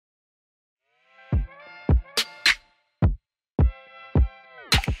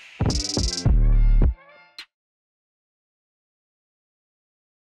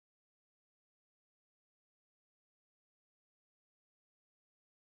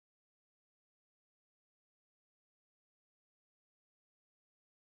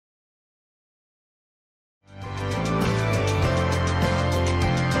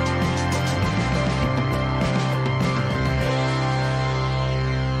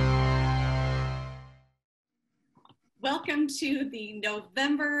Welcome to the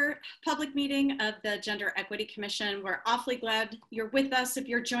November public meeting of the Gender Equity Commission. We're awfully glad you're with us if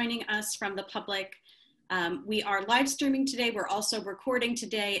you're joining us from the public. We are live streaming today. We're also recording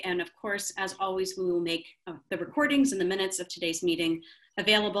today. And of course, as always, we will make the recordings and the minutes of today's meeting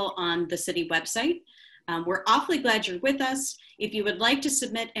available on the city website. We're awfully glad you're with us. If you would like to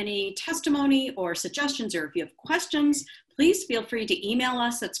submit any testimony or suggestions, or if you have questions, please feel free to email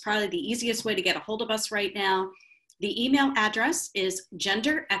us. That's probably the easiest way to get a hold of us right now. The email address is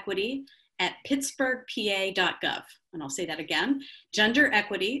genderequity@pittsburghpa.gov. And I'll say that again,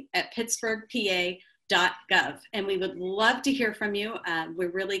 genderequity@pittsburghpa.gov. And we would love to hear from you.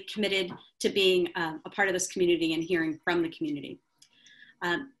 We're really committed to being a part of this community and hearing from the community.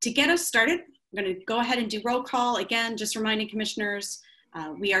 To get us started, I'm going to go ahead and do roll call. Again, just reminding commissioners,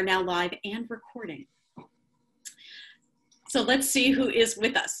 we are now live and recording. So let's see who is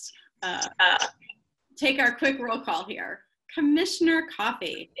with us. Take our quick roll call here. Commissioner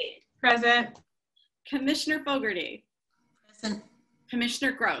Coffey. Present. Commissioner Fogarty. Present.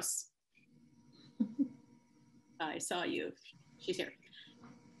 Commissioner Gross. I saw you. She's here.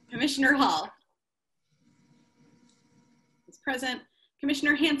 Commissioner Hall is present.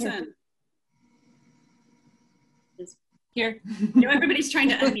 Commissioner Hanson is here. You know, everybody's trying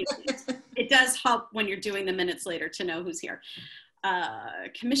to unmute. It does help when you're doing the minutes later to know who's here.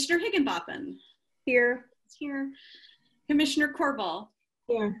 Commissioner Higginbotham. Here. Here. Commissioner Corval.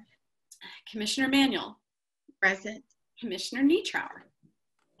 Here. Commissioner Manuel. Present. Commissioner Nietrauer.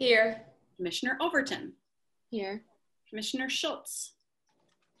 Here. Commissioner Overton. Here. Commissioner Schultz.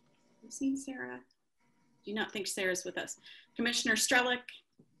 I've seen Sarah. Do not think Sarah's with us. Commissioner Strelick.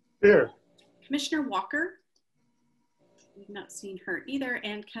 Here. Commissioner Walker. We've not seen her either.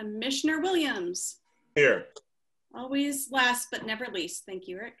 And Commissioner Williams. Here. Always last but never least. Thank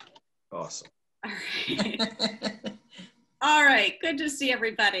you, Rick. Awesome. All right. All right, good to see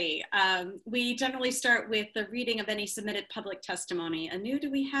everybody. We generally start with the reading of any submitted public testimony. Anu, do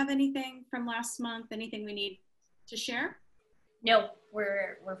we have anything from last month? Anything we need to share? No,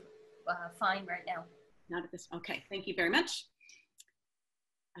 we're fine right now. Not at this, okay, thank you very much.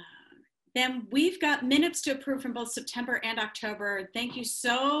 Then we've got minutes to approve from both September and October. Thank you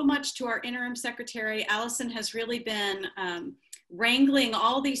so much to our interim secretary. Allison has really been wrangling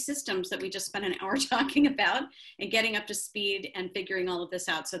all these systems that we just spent an hour talking about and getting up to speed and figuring all of this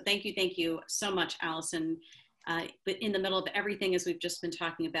out. So thank you so much, Allison. But in the middle of everything, as we've just been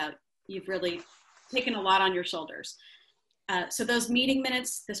talking about, you've really taken a lot on your shoulders. So those meeting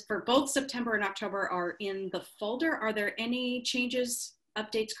minutes for both September and October are in the folder. Are there any changes,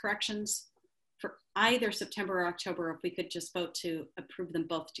 updates, corrections for either September or October? If we could just vote to approve them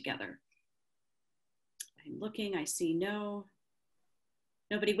both together. I'm looking, I see nobody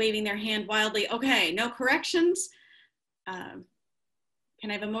waving their hand wildly. Okay, no corrections. Can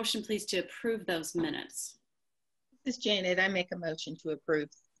I have a motion, please, to approve those minutes? This is Janet. I make a motion to approve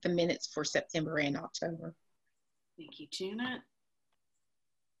the minutes for September and October. Thank you, Janet.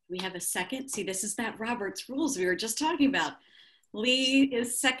 We have a second. See, this is that Robert's rules we were just talking about. Lee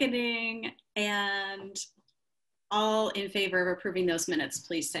is seconding, and all in favor of approving those minutes,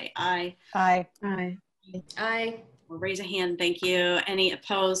 please say aye. Aye. Aye. Aye. We'll raise a hand, thank you. Any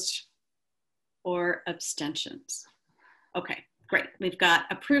opposed or abstentions? Okay, great. We've got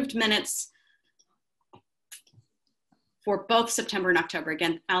approved minutes for both September and October.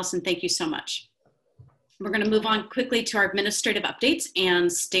 Again, Allison, thank you so much. We're gonna move on quickly to our administrative updates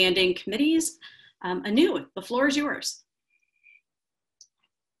and standing committees. Anu, the floor is yours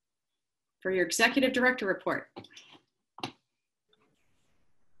for your executive director report.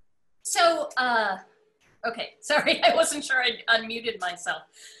 So, okay, sorry, I wasn't sure I unmuted myself.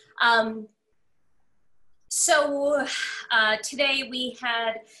 Today we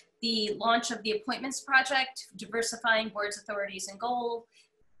had the launch of the Appointments Project, diversifying boards, authorities, and goal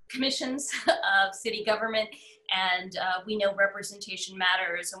commissions of city government. And we know representation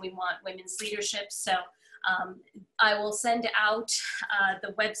matters and we want women's leadership. So I will send out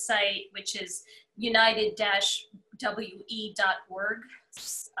the website, which is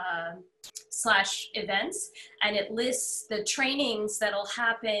united-we.org/events, and it lists the trainings that'll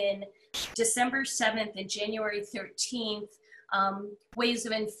happen December 7th and January 13th, ways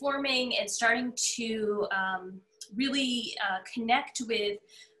of informing and starting to really connect with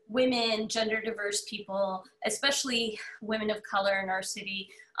women, gender diverse people, especially women of color in our city,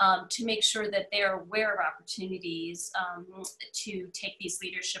 to make sure that they're aware of opportunities to take these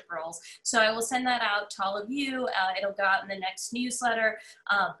leadership roles. So I will send that out to all of you. It'll go out in the next newsletter,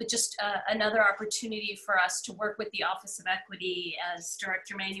 but just another opportunity for us to work with the Office of Equity, as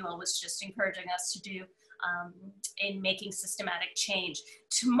Director Manuel was just encouraging us to do, in making systematic change.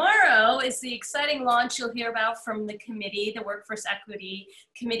 Tomorrow is the exciting launch you'll hear about from the committee, the Workforce Equity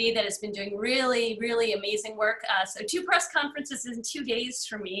Committee, that has been doing really, really amazing work. So 2 press conferences in 2 days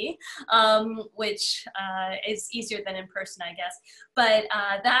for me, which is easier than in person, I guess. But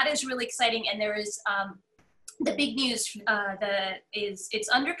that is really exciting, and there is the big news that is, it's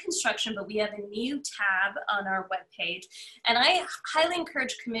under construction, but we have a new tab on our webpage. And I highly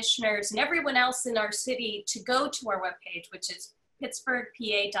encourage commissioners and everyone else in our city to go to our webpage, which is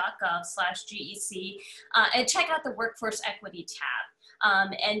pittsburghpa.gov/GEC, and check out the Workforce Equity tab.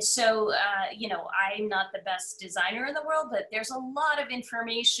 And so, you know, I'm not the best designer in the world, but there's a lot of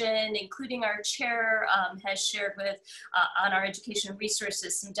information, including our chair has shared with on our education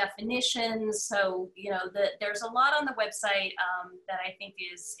resources some definitions. So, you know, there's a lot on the website that I think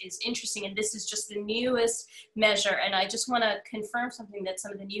is interesting. And this is just the newest measure. And I just want to confirm something that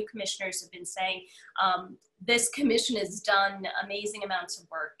some of the new commissioners have been saying. This commission has done amazing amounts of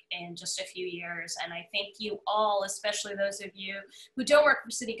work in just a few years. And I thank you all, especially those of you who don't work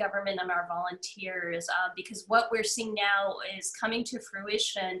for city government and our volunteers, because what we're seeing now is coming to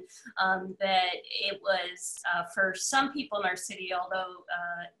fruition, that it was for some people in our city, although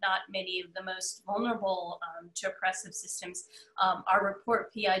not many of the most vulnerable to oppressive systems, our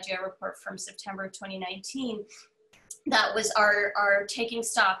report, PIGI report from September 2019, that was our taking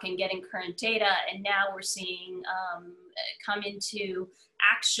stock and getting current data, and now we're seeing come into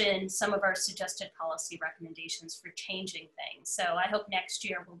action some of our suggested policy recommendations for changing things. So I hope next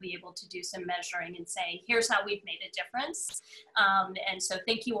year we'll be able to do some measuring and saying, here's how we've made a difference. And so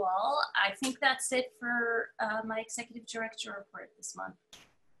thank you all. I think that's it for my executive director report this month.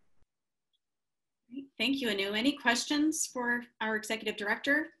 Thank you, Anu. Any questions for our executive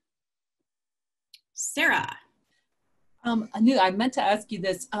director? Sarah. Anu, I meant to ask you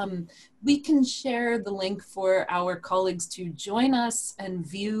this. We can share the link for our colleagues to join us and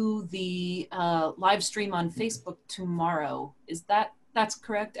view the live stream on Facebook tomorrow. Is that's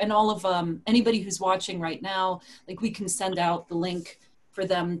correct? And all of anybody who's watching right now, like, we can send out the link for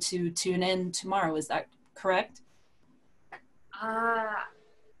them to tune in tomorrow. Is that correct?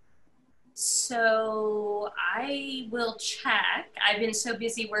 So I will check. I've been so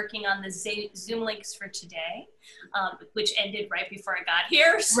busy working on the Zoom links for today, which ended right before I got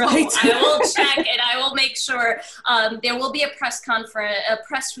here. So right. I will check and I will make sure. There will be a press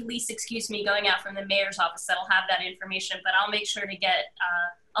release, going out from the mayor's office that'll have that information, but I'll make sure to get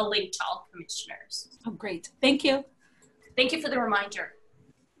a link to all commissioners. Oh, great. Thank you. Thank you for the reminder.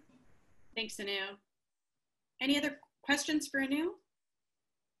 Thanks, Anu. Any other questions for Anu?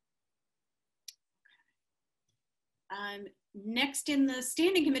 Next in the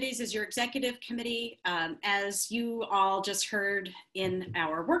standing committees is your executive committee. As you all just heard in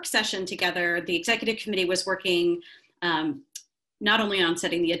our work session together, the executive committee was working not only on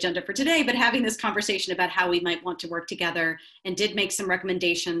setting the agenda for today, but having this conversation about how we might want to work together, and did make some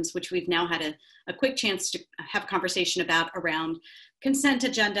recommendations, which we've now had a quick chance to have a conversation about around consent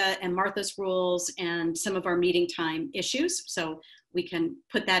agenda and Martha's rules and some of our meeting time issues. So we can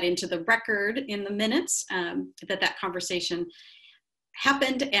put that into the record in the minutes, that conversation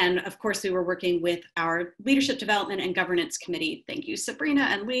happened. And of course, we were working with our Leadership Development and Governance Committee. Thank you, Sabrina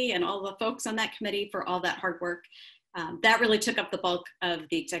and Lee and all the folks on that committee for all that hard work. That really took up the bulk of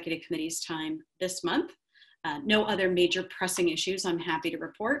the executive committee's time this month. No other major pressing issues, I'm happy to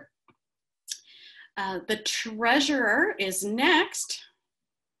report. The treasurer is next.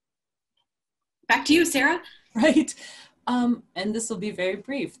 Back to you, Sarah. Right. And this will be very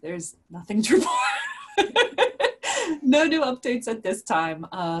brief. There's nothing to report. No new updates at this time,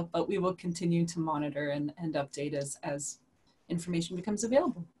 but we will continue to monitor and update as information becomes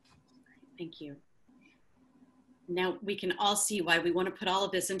available. Thank you. Now we can all see why we want to put all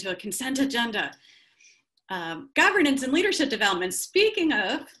of this into a consent agenda. Governance and leadership development. Speaking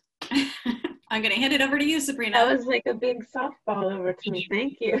of, I'm going to hand it over to you, Sabrina. That was like a big softball over to me.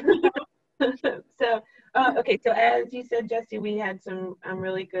 Thank you. Okay, so as you said, Jesse, we had some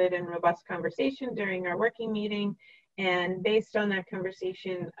really good and robust conversation during our working meeting, and based on that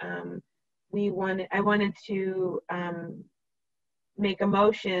conversation, I wanted to make a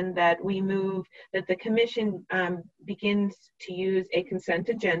motion that that the commission begins to use a consent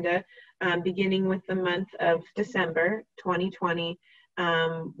agenda beginning with the month of December 2020,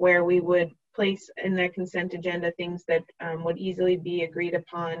 where we would place in that consent agenda things that would easily be agreed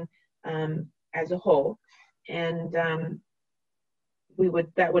upon as a whole. And that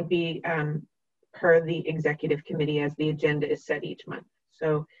would be per the executive committee as the agenda is set each month.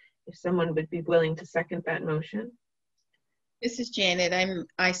 So if someone would be willing to second that motion. This is Janet.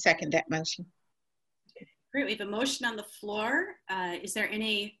 I second that motion. Okay, great. We have a motion on the floor. Is there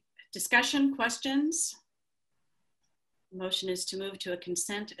any discussion, questions? The motion is to move to a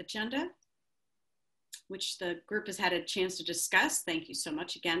consent agenda, which the group has had a chance to discuss. Thank you so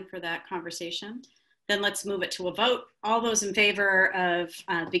much again for that conversation. Then let's move it to a vote. All those in favor of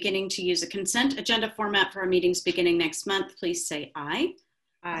beginning to use a consent agenda format for our meetings beginning next month, please say aye.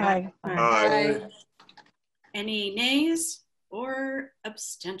 Aye. Aye. Aye. Any nays or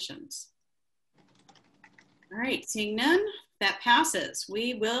abstentions? All right, seeing none, that passes.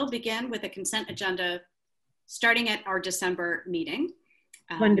 We will begin with a consent agenda starting at our December meeting.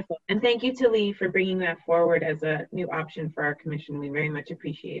 Wonderful. And thank you to Lee for bringing that forward as a new option for our commission. We very much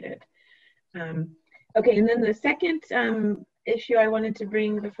appreciate it. Okay, and then the second issue I wanted to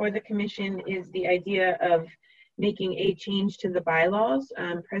bring before the commission is the idea of making a change to the bylaws.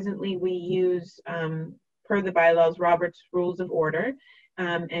 Presently, we use, per the bylaws, Robert's Rules of Order.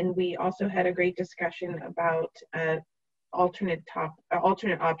 And we also had a great discussion about alternate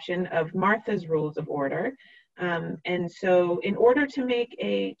option of Martha's Rules of Order. And so in order to make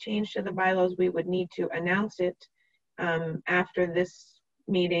a change to the bylaws, we would need to announce it after this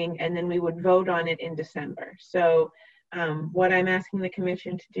meeting, and then we would vote on it in December. So what I'm asking the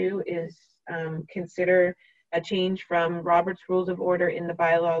commission to do is consider a change from Robert's Rules of Order in the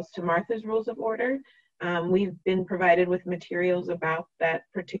bylaws to Martha's Rules of Order. We've been provided with materials about that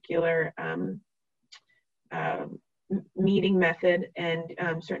particular meeting method, and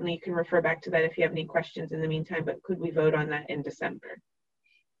certainly you can refer back to that if you have any questions in the meantime, but could we vote on that in December?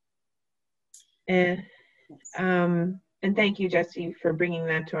 And thank you, Jesse, for bringing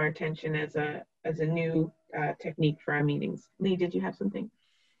that to our attention as a new technique for our meetings. Lee, did you have something?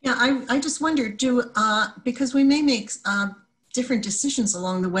 Yeah, I just wondered, because we may make different decisions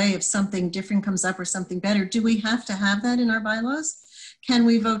along the way if something different comes up or something better, do we have to have that in our bylaws? Can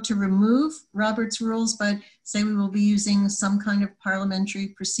we vote to remove Robert's rules, but say we will be using some kind of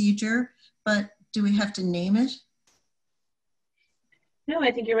parliamentary procedure, but do we have to name it? No,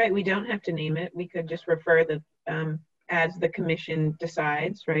 I think you're right. We don't have to name it. We could just refer the as the commission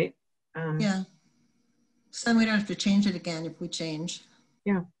decides, right? Yeah. So then we don't have to change it again if we change.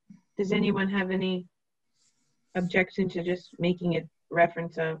 Yeah. Does anyone have any objection to just making it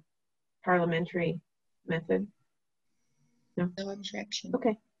reference a parliamentary method? No? No objection.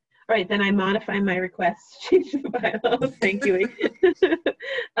 Okay. All right, then I modify my request to change the bylaws. Thank you.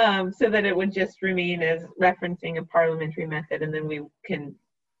 So that it would just remain as referencing a parliamentary method, and then we can,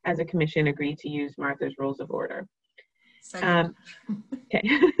 as a commission, agree to use Martha's Rules of Order. Okay.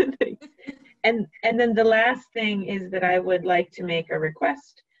 and then the last thing is that I would like to make a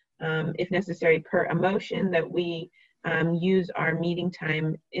request, if necessary, per a motion, that we use our meeting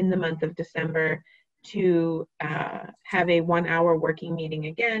time in the month of December to have a 1-hour working meeting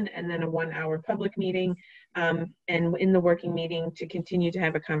again, and then a 1-hour public meeting, and in the working meeting to continue to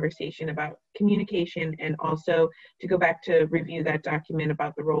have a conversation about communication, and also to go back to review that document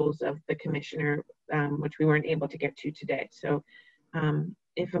about the roles of the commissioner, which we weren't able to get to today. So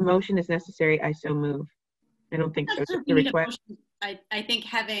if a motion is necessary, I so move. I don't think so. The request. I think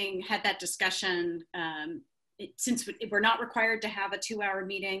having had that discussion, since we're not required to have a 2-hour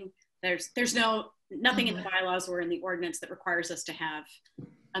meeting, there's nothing in the bylaws or in the ordinance that requires us to have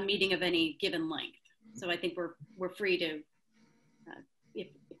a meeting of any given length. So I think we're free to, if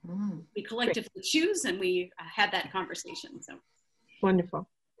we collectively choose, and we had that conversation. So wonderful.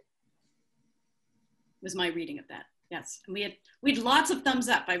 Was my reading of that. Yes, and we had lots of thumbs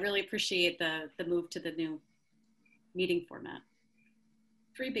up. I really appreciate the move to the new meeting format.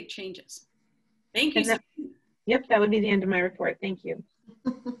 3 big changes. Thank you. Yep, that would be the end of my report. Thank you.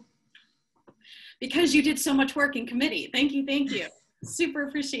 Because you did so much work in committee. Thank you, thank you. Super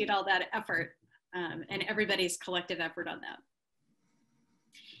appreciate all that effort and everybody's collective effort on that.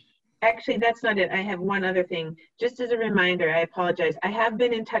 Actually, that's not it. I have one other thing. Just as a reminder, I apologize. I have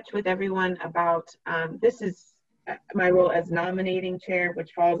been in touch with everyone about, this is my role as nominating chair,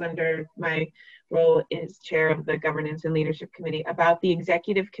 which falls under my role as chair of the Governance and Leadership Committee, about the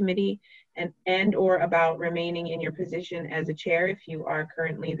executive committee and or about remaining in your position as a chair if you are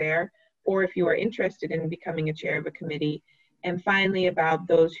currently there, or if you are interested in becoming a chair of a committee. And finally, about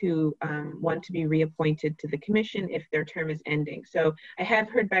those who want to be reappointed to the commission if their term is ending. So I have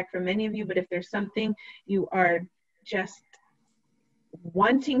heard back from many of you, but if there's something you are just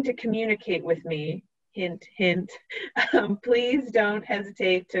wanting to communicate with me, hint, hint, please don't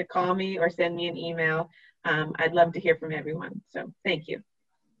hesitate to call me or send me an email. I'd love to hear from everyone. So thank you.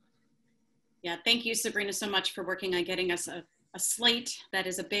 Yeah, thank you, Sabrina, so much for working on getting us a slate. That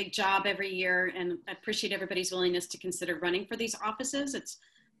is a big job every year, and I appreciate everybody's willingness to consider running for these offices. It's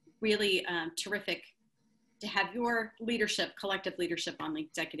really terrific to have your leadership, collective leadership on the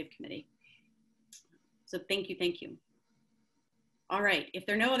executive committee. So thank you, thank you. All right, if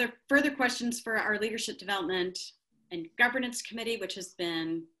there are no other further questions for our leadership development and governance committee, which has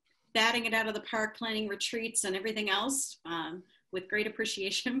been batting it out of the park, planning retreats and everything else with great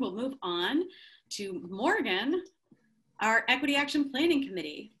appreciation, we'll move on to Morgan. Our Equity Action Planning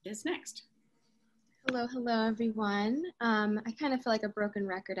Committee is next. Hello, hello, everyone. I kind of feel like a broken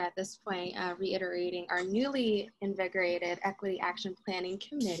record at this point, reiterating our newly invigorated Equity Action Planning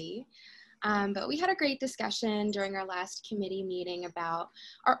Committee. But we had a great discussion during our last committee meeting about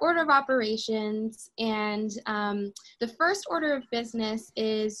our order of operations. And the first order of business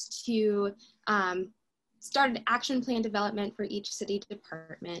is to start an action plan development for each city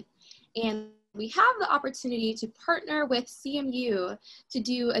department. And we have the opportunity to partner with CMU to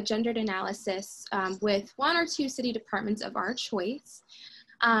do a gendered analysis with 1 or 2 city departments of our choice.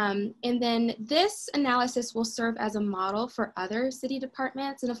 And then this analysis will serve as a model for other city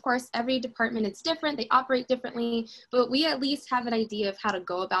departments. And of course, every department is different, they operate differently, but we at least have an idea of how to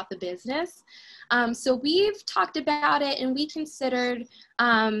go about the business. So we've talked about it, and we considered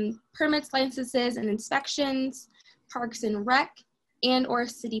permits, licenses, and inspections, parks and rec, and or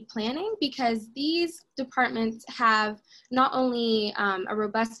city planning, because these departments have not only a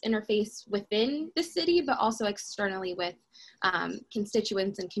robust interface within the city, but also externally with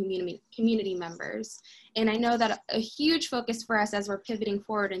constituents and community members. And I know that a huge focus for us as we're pivoting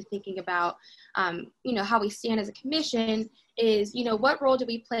forward and thinking about how we stand as a commission is, what role do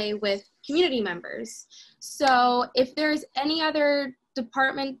we play with community members? So if there's any other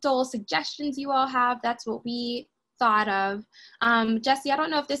departmental suggestions you all have, that's what we thought of. Jesse, I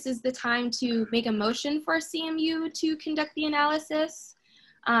don't know if this is the time to make a motion for CMU to conduct the analysis.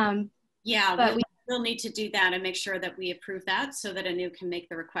 Yeah, but we'll need to do that and make sure that we approve that so that Anu can make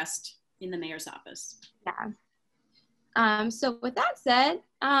the request in the mayor's office. Yeah. So with that said,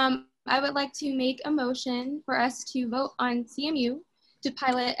 I would like to make a motion for us to vote on CMU to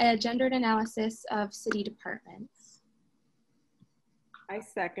pilot a gendered analysis of city departments. I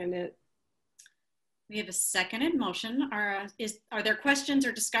second it. We have a seconded motion. Are there questions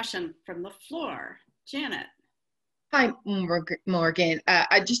or discussion from the floor? Janet. Hi, Morgan.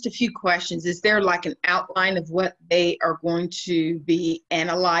 Just a few questions. Is there like an outline of what they are going to be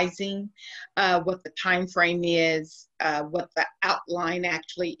analyzing, what the time frame is, what the outline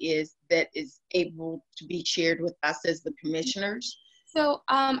actually is that is able to be shared with us as the commissioners? So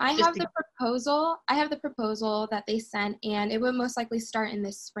I have the proposal. I have the proposal that they sent, and it would most likely start in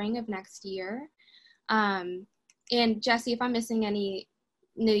the spring of next year. And Jesse, if I'm missing any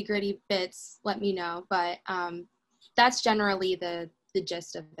nitty-gritty bits, let me know. But that's generally the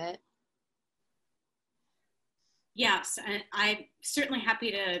gist of it. Yes, and I'm certainly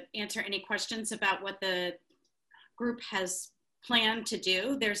happy to answer any questions about what the group has planned to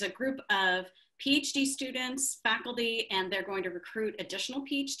do. There's a group of PhD students, faculty, and they're going to recruit additional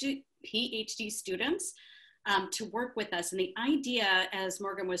PhD students to work with us. And the idea, as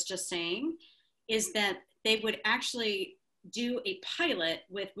Morgan was just saying, is that they would actually do a pilot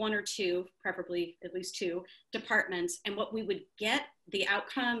with 1 or 2, preferably at least 2 departments. And what we would get, the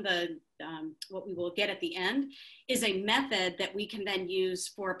outcome, what we will get at the end is a method that we can then use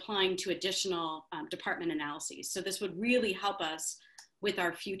for applying to additional department analyses. So this would really help us with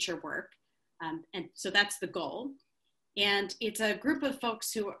our future work. And so that's the goal. And it's a group of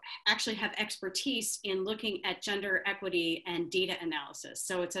folks who actually have expertise in looking at gender equity and data analysis.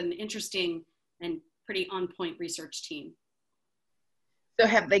 So it's an interesting and pretty on-point research team. So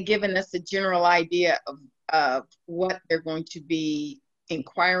have they given us a general idea of what they're going to be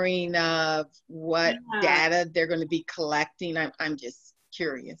inquiring of, what data they're going to be collecting? I'm just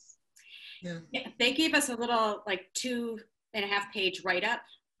curious. Yeah, they gave us a little like 2.5-page write-up,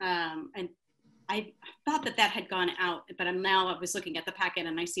 and I thought that had gone out, but I was looking at the packet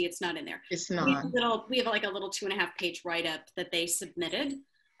and I see it's not in there. It's not. We have like a little 2.5-page write-up that they submitted.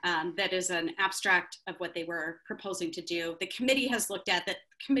 That is an abstract of what they were proposing to do. The committee has looked at that.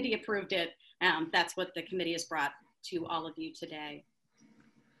 The committee approved it. That's what the committee has brought to all of you today.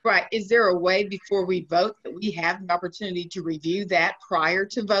 Right. Is there a way before we vote that we have the opportunity to review that prior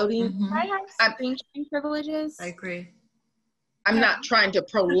to voting? I have screen sharing privileges. I agree. I'm not trying to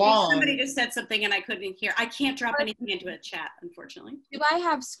Okay, prolong. somebody just said something and I couldn't hear. I can't drop anything into a chat, unfortunately. Do I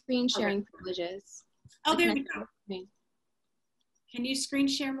have screen sharing privileges? Oh, there Can we I- go. Can you screen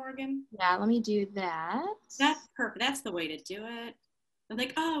share, Morgan? Yeah, let me do that. That's perfect. That's the way to do it. I'm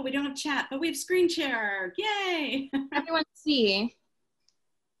like, oh, we don't have chat, but we have screen share. Yay! Everyone see.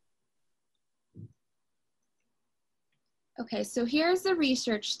 Okay, so here's the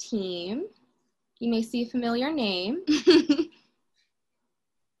research team. You may see a familiar name.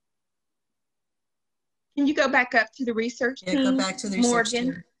 Can you go back up to the research Yeah, team, go back to the research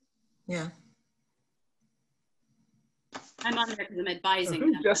Morgan? team. Yeah. I'm on there because I'm advising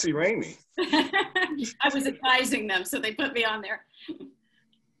Who's them. Jesse Ramey? I was advising them, so they put me on there.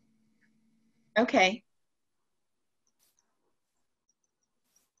 Okay.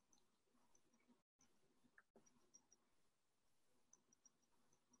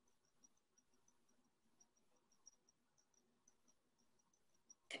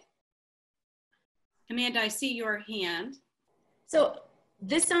 Amanda, I see your hand. So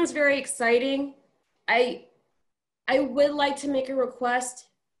this sounds very exciting. I would like to make a request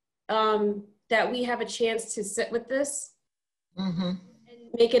that we have a chance to sit with this and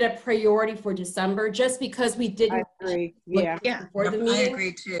make it a priority for December, just because we didn't. I agree. look Yeah. before the I meeting.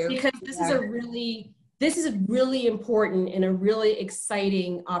 agree too. Because this is really important and a really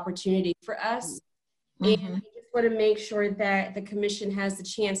exciting opportunity for us. And I just want to make sure that the commission has the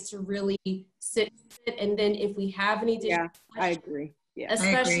chance to really sit with it. And then if we have any additional I questions, agree. Yeah.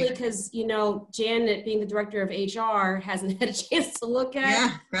 especially because, you know, Janet, being the director of HR, hasn't had a chance to look at.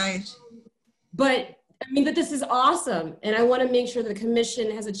 Yeah, right. But I mean, but this is awesome. And I want to make sure the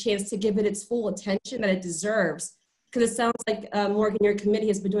commission has a chance to give it its full attention that it deserves. Because it sounds like Morgan, your committee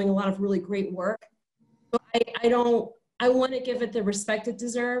has been doing a lot of really great work. So I want to give it the respect it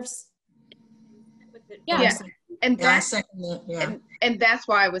deserves. Yeah. And Yeah, I that's, second that. Yeah. and that's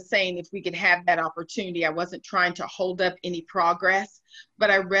why I was saying if we could have that opportunity. I wasn't trying to hold up any progress,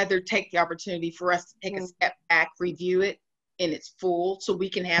 but I'd rather take the opportunity for us to take a step back, review it in its full, so we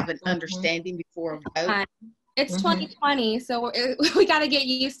can have an understanding before a vote. It's 2020, so we got to get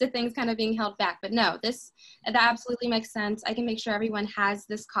used to things kind of being held back. But no, that absolutely makes sense. I can make sure everyone has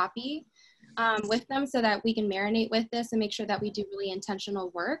this copy with them so that we can marinate with this and make sure that we do really intentional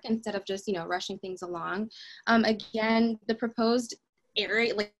work instead of just, you know, rushing things along. Again, the proposed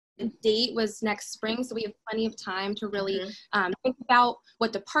area, like, date was next spring, so we have plenty of time to really think about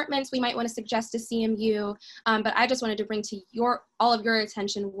what departments we might want to suggest to CMU. But I just wanted to bring to all of your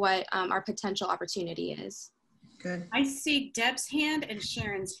attention what our potential opportunity is. Good. I see Deb's hand and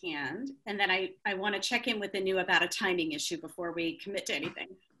Sharon's hand, and then I want to check in with Anu about a timing issue before we commit to anything.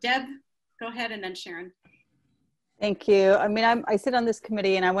 Deb, go ahead, and then Sharon. Thank you. I mean, I sit on this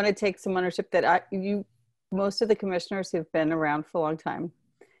committee, and I want to take some ownership that most of the commissioners who've been around for a long time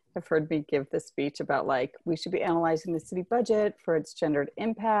have heard me give this speech about, like, we should be analyzing the city budget for its gendered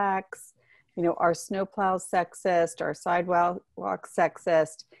impacts. You know, are snowplows sexist? Are sidewalks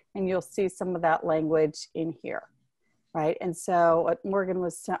sexist? And you'll see some of that language in here, right? And so what Morgan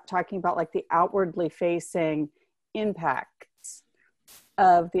was talking about, like the outwardly facing impacts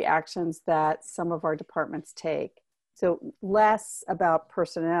of the actions that some of our departments take. So less about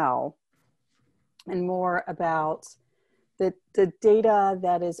personnel and more about the data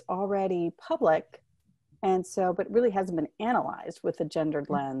that is already public, and so, but really hasn't been analyzed with a gendered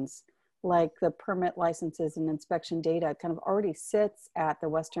lens, like the permit licenses and inspection data kind of already sits at the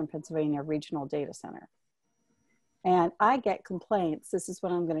Western Pennsylvania Regional Data Center. And I get complaints, this is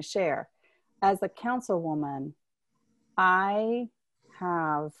what I'm going to share. As a councilwoman, I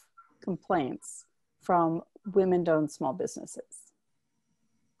have complaints from women-owned small businesses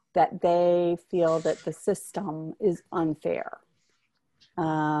that they feel that the system is unfair.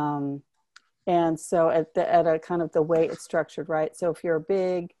 And so at a kind of the way it's structured, right? So if you're a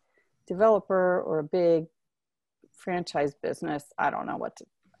big developer or a big franchise business, I don't know what to,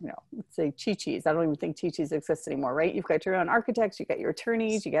 let's say Chi-Chi's. I don't even think Chi-Chi's exists anymore, right? You've got your own architects, you got your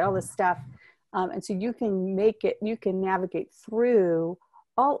attorneys, you get all this stuff. And so you can you can navigate through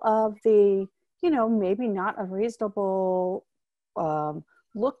all of the, maybe not a reasonable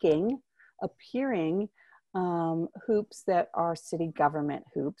appearing hoops that are city government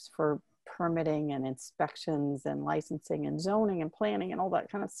hoops for permitting and inspections and licensing and zoning and planning and all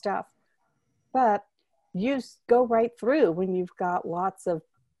that kind of stuff. But you go right through when you've got lots of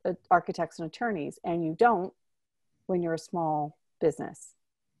architects and attorneys, and you don't when you're a small business.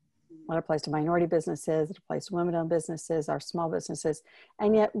 That applies to minority businesses, it applies to women-owned businesses, our small businesses.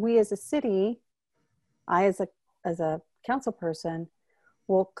 And yet we as a city, I as a council person,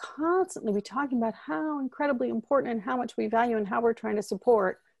 will constantly be talking about how incredibly important and how much we value and how we're trying to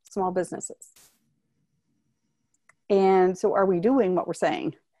support small businesses. And so are we doing what we're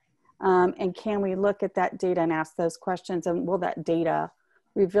saying? And can we look at that data and ask those questions, and will that data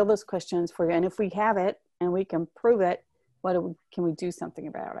reveal those questions for you? And if we have it and we can prove it, can we do something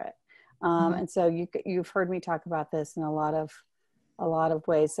about it? And so you've heard me talk about this in a lot of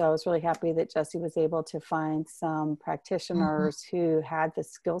ways. So I was really happy that Jessie was able to find some practitioners who had the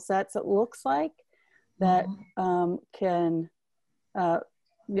skill sets, it looks like, that can,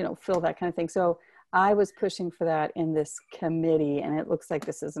 fill that kind of thing. So I was pushing for that in this committee, and it looks like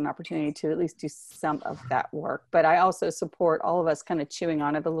this is an opportunity to at least do some of that work. But I also support all of us kind of chewing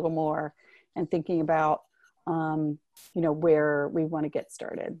on it a little more and thinking about, where we want to get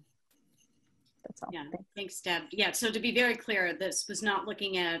started. That's all. Yeah, thanks, Deb. Yeah, so to be very clear, this was not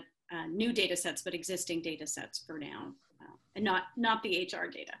looking at new data sets, but existing data sets for now, and not the HR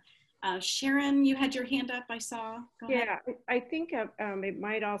data. Sharon, you had your hand up, I saw. Go ahead. Yeah, I think it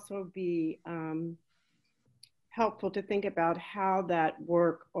might also be helpful to think about how that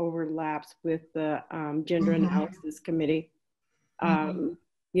work overlaps with the Gender Analysis Committee.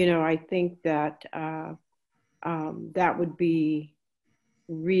 I think that that would be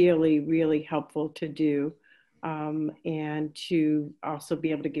really, really helpful to do, and to also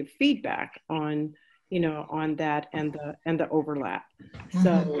be able to give feedback on that and the overlap.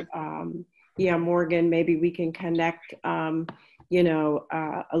 So yeah, Morgan, maybe we can connect a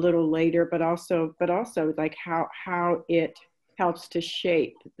little later, but also like how it helps to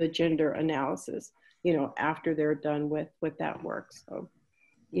shape the gender analysis after they're done with that work. So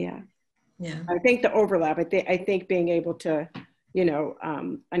yeah, I think the overlap, I think being able to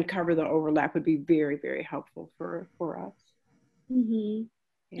uncover the overlap would be very, very helpful for us.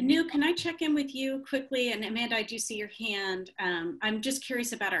 Anu, can I check in with you quickly? And Amanda, I do see your hand. I'm just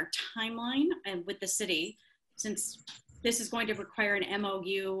curious about our timeline with the city, since this is going to require an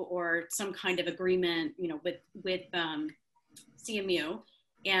MOU or some kind of agreement, with CMU.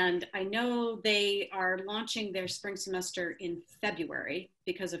 And I know they are launching their spring semester in February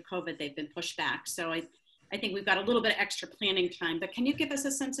because of COVID. They've been pushed back. So I think we've got a little bit of extra planning time. But can you give us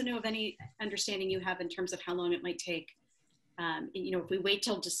a sense, Anu, of any understanding you have in terms of how long it might take? If we wait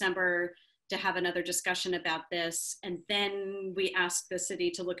till December to have another discussion about this, and then we ask the city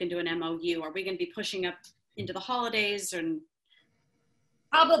to look into an MOU, are we going to be pushing up into the holidays? And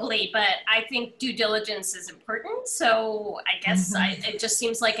probably, but I think due diligence is important. So I guess it just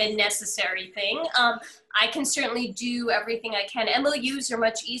seems like a necessary thing. I can certainly do everything I can. MOUs are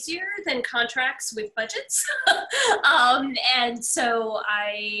much easier than contracts with budgets. And so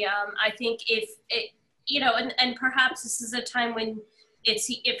I think if it, and perhaps this is a time when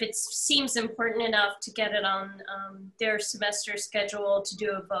if it seems important enough to get it on their semester schedule to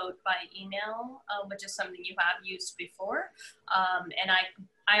do a vote by email, which is something you have used before. And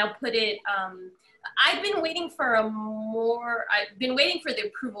I'll put it, I've been waiting for the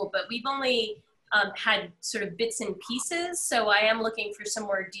approval, but we've only had sort of bits and pieces. So I am looking for some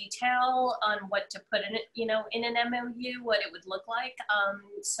more detail on what to put in it, in an MOU, what it would look like.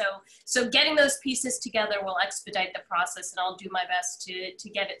 So getting those pieces together will expedite the process, and I'll do my best to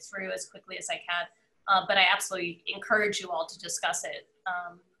get it through as quickly as I can. But I absolutely encourage you all to discuss it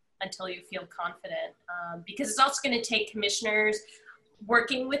until you feel confident, because it's also going to take commissioners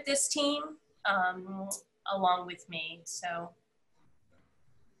working with this team along with me. So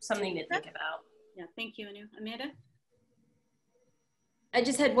something to think about. Yeah, thank you, Anu. Amanda? I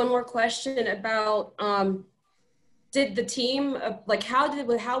just had one more question about, did the team,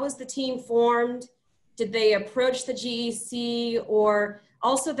 how was the team formed? Did they approach the GEC, or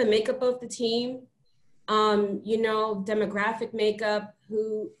also the makeup of the team? Demographic makeup,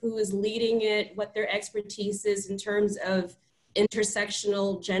 who is leading it, what their expertise is in terms of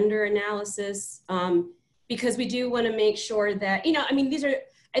intersectional gender analysis, because we do want to make sure that,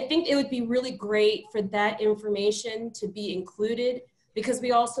 I think it would be really great for that information to be included, because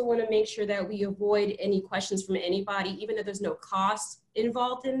we also want to make sure that we avoid any questions from anybody, even though there's no cost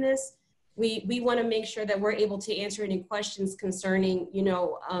involved in this. We want to make sure that we're able to answer any questions concerning,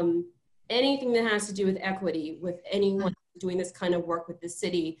 anything that has to do with equity with anyone doing this kind of work with the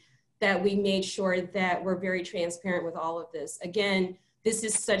city, that we made sure that we're very transparent with all of this. Again, this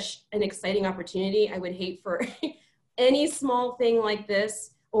is such an exciting opportunity. I would hate for any small thing like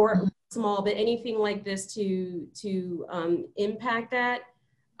this, or small, but anything like this to impact that.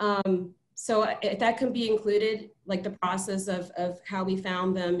 So if that can be included, like the process of how we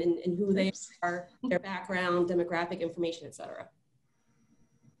found them and who they are, their background, demographic information, et cetera.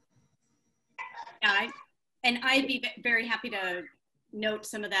 Yeah, and I'd be very happy to note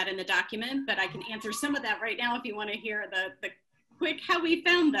some of that in the document, but I can answer some of that right now if you want to hear the quick how we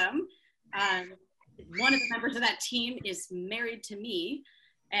found them. One of the members of that team is married to me.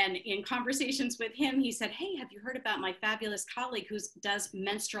 And in conversations with him, he said, hey, have you heard about my fabulous colleague who does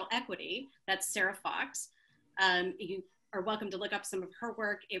menstrual equity? That's Sarah Fox. You are welcome to look up some of her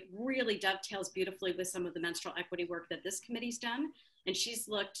work. It really dovetails beautifully with some of the menstrual equity work that this committee's done. And she's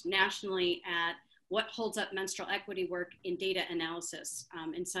looked nationally at what holds up menstrual equity work in data analysis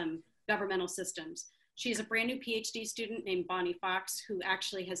in some governmental systems. She's a brand new PhD student named Bonnie Fox, who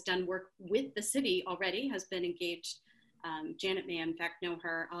actually has done work with the city already, has been engaged. Janet may in fact know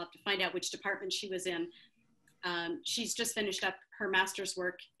her. I'll have to find out which department she was in. She's just finished up her master's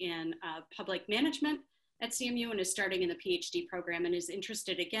work in public management at CMU and is starting in the PhD program and is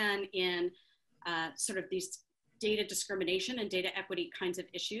interested again in sort of these data discrimination and data equity kinds of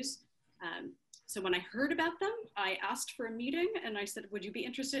issues. So when I heard about them, I asked for a meeting and I said, would you be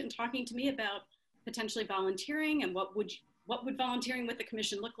interested in talking to me about potentially volunteering and what would volunteering with the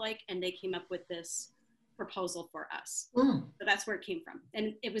commission look like? And they came up with this proposal for us. So that's where it came from.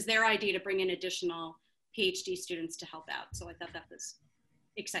 And it was their idea to bring in additional PhD students to help out. So I thought that was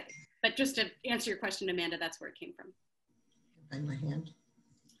exciting. But just to answer your question, Amanda, that's where it came from. Find my hand.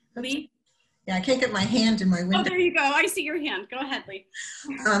 Lee? Yeah, I can't get my hand in my window. Oh, there you go. I see your hand. Go ahead, Lee.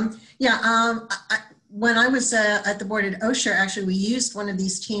 When I was at the board at Osher, actually, we used one of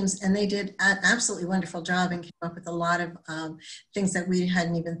these teams and they did an absolutely wonderful job and came up with a lot of things that we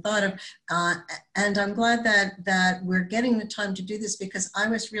hadn't even thought of. And I'm glad that we're getting the time to do this, because I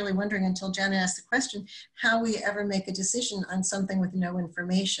was really wondering until Janet asked the question, how we ever make a decision on something with no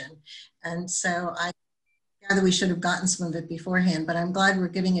information. And so I gather we should have gotten some of it beforehand, but I'm glad we're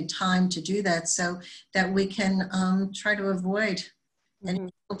giving it time to do that so that we can try to avoid any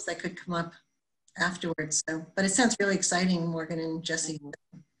hopes that could come up afterwards. So, but it sounds really exciting, Morgan and Jesse.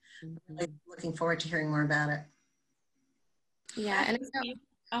 Really looking forward to hearing more about it. Yeah, and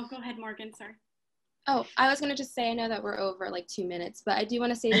oh, go ahead, Morgan. Sorry. Oh, I was going to just say, I know that we're over like 2 minutes, but I do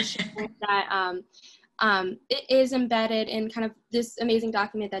want to say that it is embedded in kind of this amazing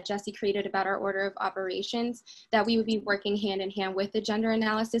document that Jesse created about our order of operations, that we would be working hand in hand with the Gender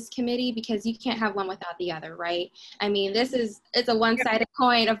Analysis Committee, because you can't have one without the other, right? I mean, it's a one-sided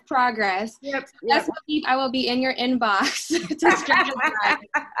coin of progress. That's what I will be in your inbox to strategize.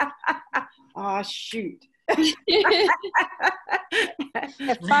 Oh, shoot. If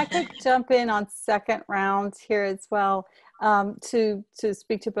I could jump in on second round here as well, to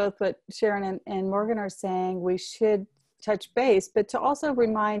speak to both what Sharon and Morgan are saying, we should touch base, but to also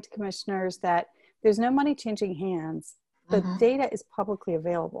remind commissioners that there's no money changing hands. The data is publicly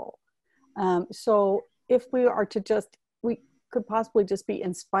available. So if we are to we could possibly just be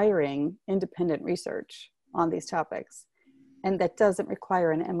inspiring independent research on these topics. And that doesn't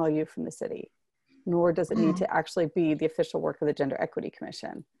require an MOU from the city, nor does it need to actually be the official work of the Gender Equity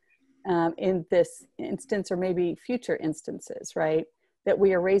Commission. In this instance, or maybe future instances, right, that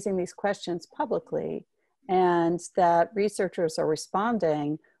we are raising these questions publicly and that researchers are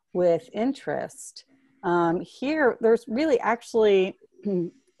responding with interest. Here, there's really actually,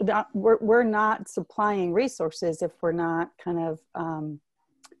 we're not supplying resources if we're not kind of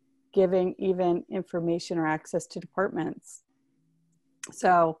giving even information or access to departments.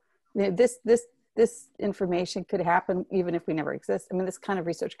 So this information could happen even if we never exist. I mean, this kind of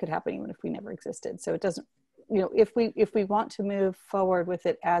research could happen even if we never existed. So it doesn't, if we want to move forward with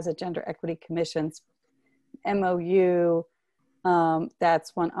it as a Gender Equity Commission's MOU,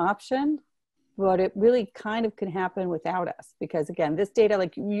 that's one option, but it really kind of can happen without us, because again, this data,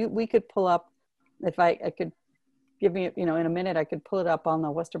 like we could pull up, if I could give me, in a minute, I could pull it up on the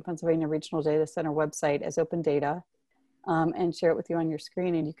Western Pennsylvania Regional Data Center website as open data. And share it with you on your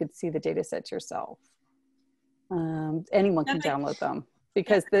screen, and you could see the data sets yourself. Anyone can download them,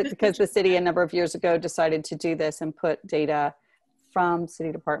 because the city a number of years ago decided to do this and put data from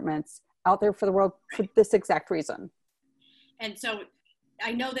city departments out there for the world for this exact reason. And so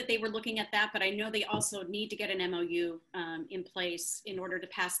I know that they were looking at that, but I know they also need to get an MOU in place in order to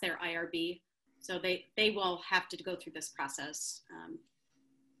pass their IRB. So they will have to go through this process.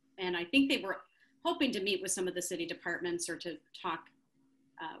 And I think they were hoping to meet with some of the city departments or to talk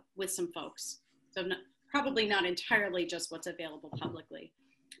with some folks. So probably not entirely just what's available publicly,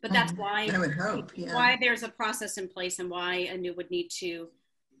 but that's why I would hope, why there's a process in place and why ANU would need to,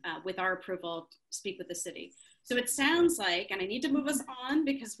 with our approval, speak with the city. So it sounds like, and I need to move us on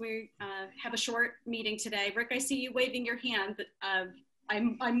because we have a short meeting today. Rick, I see you waving your hand, but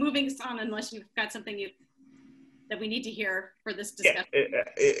I'm moving us on unless you've got something that we need to hear for this discussion. Yeah,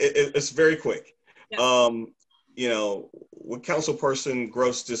 it's very quick. Yes. you know, what Councilperson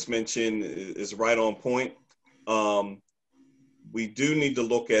Gross just mentioned is right on point. We do need to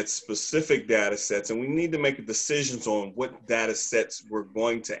look at specific data sets, and we need to make decisions on what data sets we're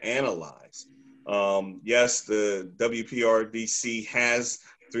going to analyze. Yes, the WPRDC has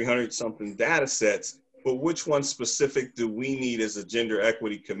 300 something data sets, but which one specific do we need as a Gender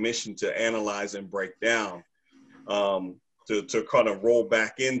Equity Commission to analyze and break down, to kind of roll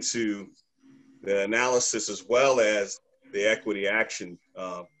back into the analysis, as well as the Equity Action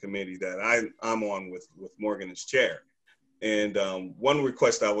Committee that I'm on with Morgan as chair. And one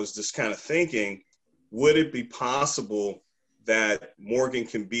request I was just kind of thinking, would it be possible that Morgan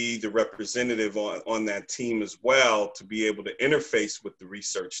can be the representative on that team as well, to be able to interface with the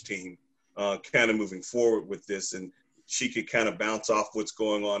research team, kind of moving forward with this, and she could kind of bounce off what's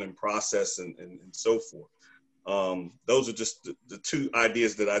going on in process and so forth. Those are just the two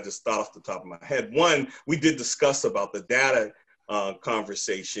ideas that I just thought off the top of my head. One, we did discuss about the data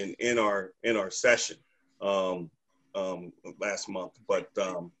conversation in our session last month, but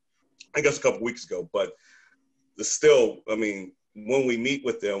I guess a couple weeks ago. But still, I mean, when we meet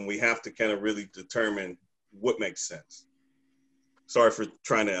with them, we have to kind of really determine what makes sense. Sorry for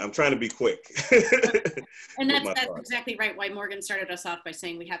I'm trying to be quick. And that's exactly right, why Morgan started us off by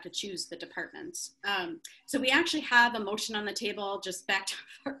saying we have to choose the departments. So we actually have a motion on the table, just back to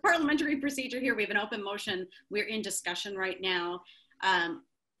our parliamentary procedure here. We have an open motion. We're in discussion right now.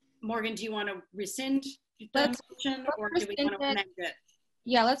 Morgan, do you want to rescind the motion, or do we want to amend it?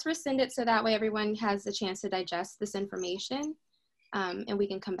 Yeah, let's rescind it so that way everyone has a chance to digest this information, and we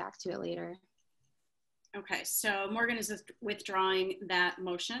can come back to it later. Okay, so Morgan is withdrawing that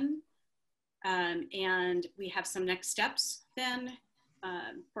motion, and we have some next steps then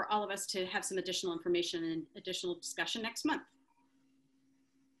for all of us to have some additional information and additional discussion next month.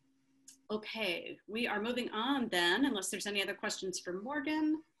 Okay, we are moving on then, unless there's any other questions for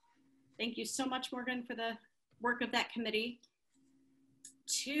Morgan. Thank you so much, Morgan, for the work of that committee.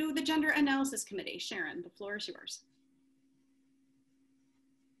 To the Gender Analysis Committee. Sharon, the floor is yours.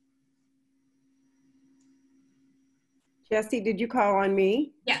 Jessie, did you call on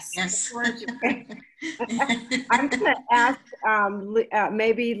me? Yes. Yes. I'm going to ask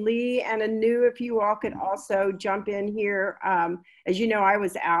maybe Lee and Anu, if you all could also jump in here. As you know, I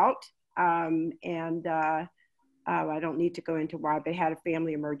was out, and I don't need to go into why, but I had a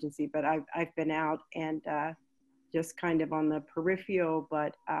family emergency, but I've been out and just kind of on the peripheral.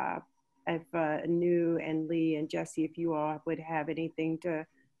 But if Anu and Lee and Jessie, if you all would have anything to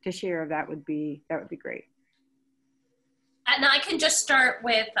share, that would be great. And I can just start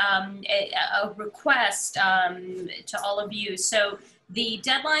with a request to all of you. So the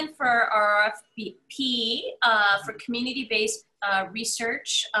deadline for RFP for community-based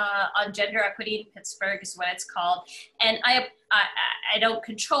research on gender equity in Pittsburgh is what it's called. And I don't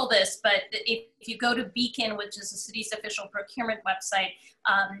control this, but if you go to Beacon, which is the city's official procurement website,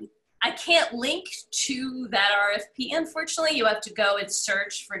 I can't link to that RFP, unfortunately. You have to go and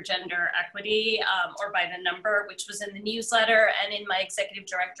search for gender equity or by the number, which was in the newsletter and in my executive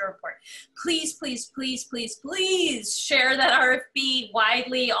director report. Please, please, please, please, please share that RFP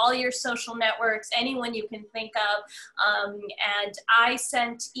widely, all your social networks, anyone you can think of. And I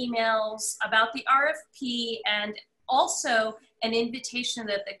sent emails about the RFP and also an invitation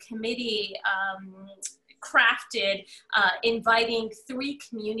that the committee crafted, inviting 3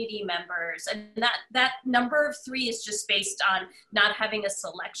 community members, and that number of 3 is just based on not having a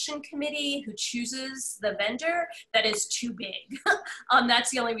selection committee who chooses the vendor. That is too big.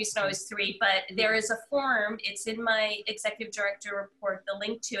 That's the only reason I was 3, but there is a form. It's in my executive director report, the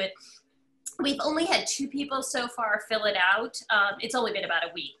link to it. We've only had 2 people so far fill it out. It's only been about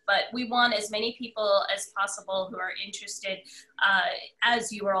a week, but we want as many people as possible who are interested.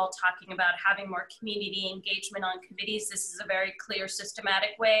 As you were all talking about having more community engagement on committees, this is a very clear,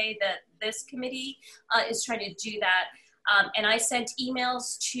 systematic way that this committee is trying to do that. And I sent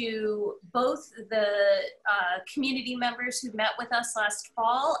emails to both the community members who met with us last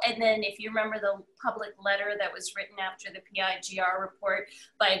fall, and then if you remember the public letter that was written after the PIGR report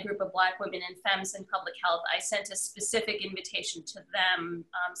by a group of Black women and femmes in public health, I sent a specific invitation to them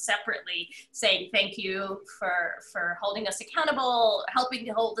separately saying thank you for holding us accountable, helping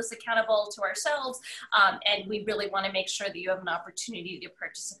to hold us accountable to ourselves, and we really want to make sure that you have an opportunity to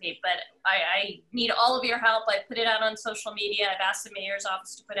participate. But I need all of your help. I put it out on social media. I've asked the mayor's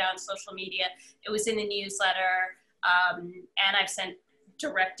office to put it out on social media. It was in the newsletter, and I've sent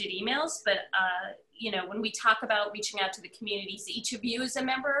directed emails. But you know, when we talk about reaching out to the communities, each of you is a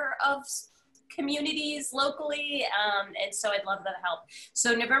member of communities locally, and so I'd love that help.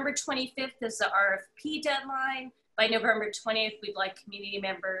 So November 25th is the RFP deadline. By November 20th, we'd like community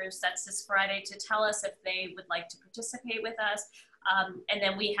members, that's this Friday, to tell us if they would like to participate with us. And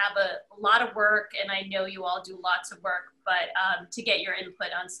then we have a lot of work, and I know you all do lots of work, but to get your input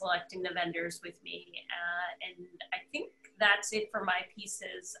on selecting the vendors with me. And I think that's it for my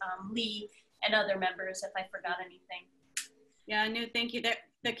pieces. Lee and other members, if I forgot anything. Yeah, no, thank you.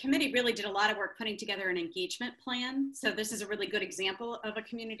 The committee really did a lot of work putting together an engagement plan. So this is a really good example of a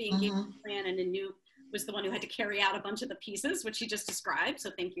community engagement plan, and Anu was the one who had to carry out a bunch of the pieces, which he just described.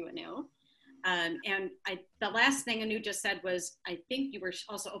 So thank you, Anu. And the last thing Anu just said was, I think you were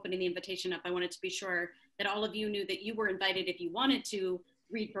also opening the invitation up. I wanted to be sure that all of you knew that you were invited if you wanted to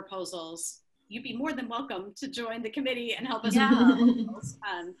read proposals. You'd be more than welcome to join the committee and help us with proposals.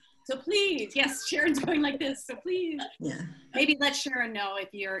 So please, yes, Sharon's going like this. So please, maybe let Sharon know if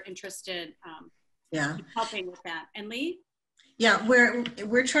you're interested in helping with that. And Lee? Yeah,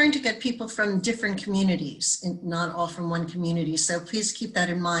 we're trying to get people from different communities, and not all from one community. So please keep that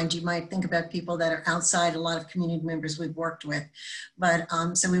in mind. You might think about people that are outside a lot of community members we've worked with. But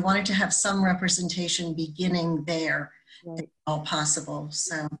so we wanted to have some representation beginning there, if all possible.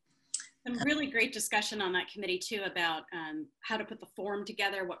 So some really great discussion on that committee too about how to put the form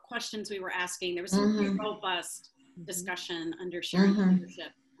together, what questions we were asking. There was some pretty robust discussion under Sharon's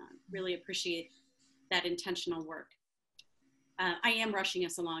leadership. Really appreciate that intentional work. I am rushing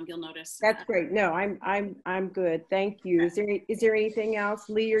us along, you'll notice. That's great. No, I'm good. Thank you. Is there anything else?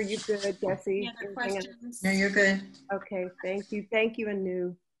 Lee, are you good? Jesse? Any other questions? No, you're good. Okay, thank you. Thank you,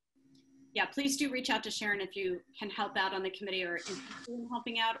 Anu. Yeah, please do reach out to Sharon if you can help out on the committee or interested in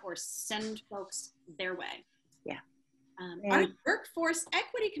helping out, or send folks their way. Yeah. Our Workforce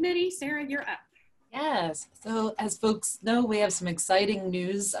Equity Committee, Sarah, you're up. Yes, so as folks know, we have some exciting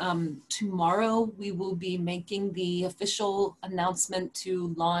news. Tomorrow we will be making the official announcement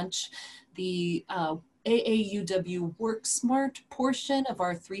to launch the AAUW WorkSmart portion of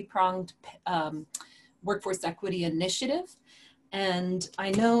our three-pronged workforce equity initiative. And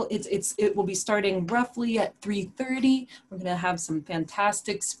I know it will be starting roughly at 3:30. We're going to have some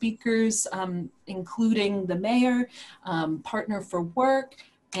fantastic speakers, including the mayor, Partner for Work,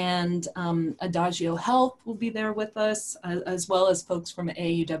 and Adagio Health will be there with us, as well as folks from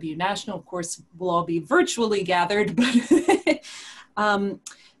AAUW National. Of course, we'll all be virtually gathered, but I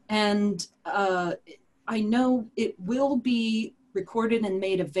know it will be recorded and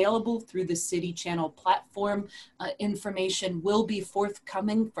made available through the City Channel platform. Information will be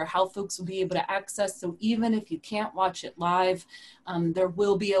forthcoming for how folks will be able to access. So even if you can't watch it live, there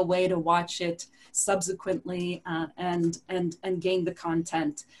will be a way to watch it subsequently and gain the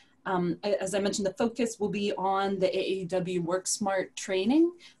content. As I mentioned, the focus will be on the AAUW WorkSmart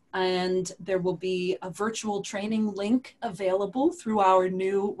training, and there will be a virtual training link available through our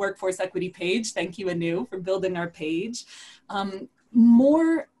new Workforce Equity page. Thank you, Anu, for building our page.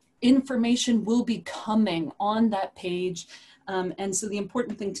 More information will be coming on that page. And so the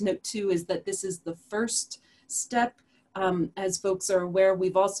important thing to note too is that this is the first step. As folks are aware,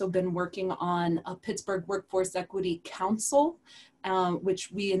 we've also been working on a Pittsburgh Workforce Equity Council, which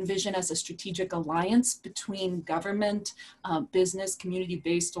we envision as a strategic alliance between government, business,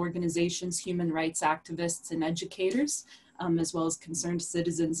 community-based organizations, human rights activists, and educators, as well as concerned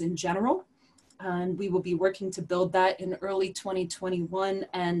citizens in general. And we will be working to build that in early 2021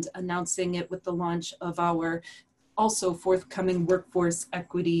 and announcing it with the launch of our also forthcoming workforce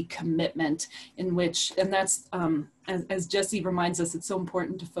equity commitment, in which, and that's, as Jesse reminds us, it's so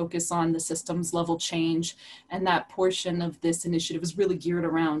important to focus on the systems level change, and that portion of this initiative is really geared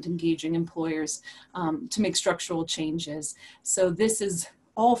around engaging employers to make structural changes. So this is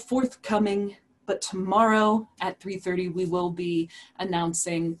all forthcoming, but tomorrow at 3:30 we will be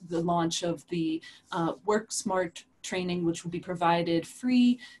announcing the launch of the WorkSmart training, which will be provided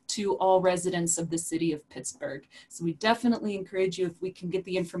free to all residents of the city of Pittsburgh. So we definitely encourage you, if we can get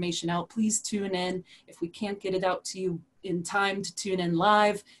the information out, please tune in. If we can't get it out to you in time to tune in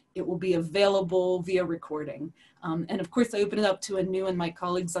live, it will be available via recording. And of course, I open it up to Anu and my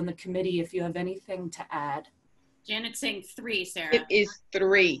colleagues on the committee if you have anything to add. Janet's saying 3, Sarah. It is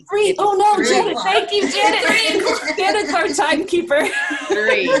 3. 3. Oh no, Janet, thank you, Janet. Janet's our timekeeper.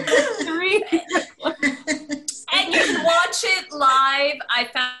 3. 3. And you can watch it live. I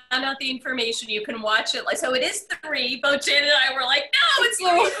found out the information. You can watch it. So it is 3. Both Janet and I were like, no, it's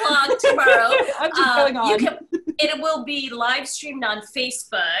 3 o'clock tomorrow. I'm just going on. It will be live streamed on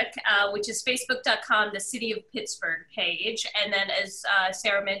Facebook, which is facebook.com, the City of Pittsburgh page. And then as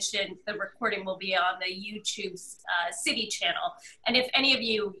Sarah mentioned, the recording will be on the YouTube City channel. And if any of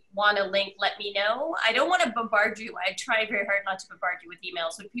you want a link, let me know. I don't want to bombard you. I try very hard not to bombard you with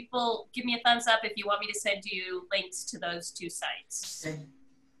emails. So people give me a thumbs up if you want me to send you links to those 2 sites. Okay.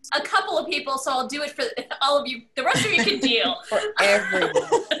 A couple of people, so I'll do it for all of you. The rest of you can deal. For everyone.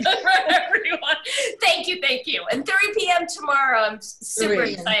 For everyone. Thank you, thank you. And 3 p.m. tomorrow, I'm super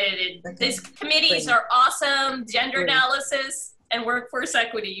excited. Okay. These committees are awesome. Gender analysis and workforce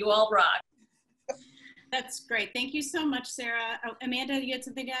equity. You all rock. That's great. Thank you so much, Sarah. Oh, Amanda, you had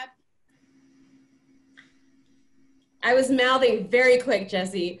something to add? I was mouthing very quick,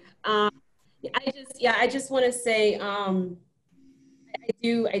 Jesse. I just want to say, I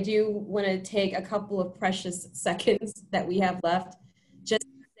do want to take a couple of precious seconds that we have left just to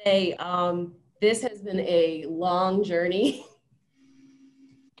say this has been a long journey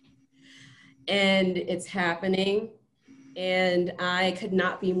and it's happening, and I could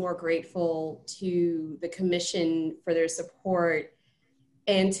not be more grateful to the commission for their support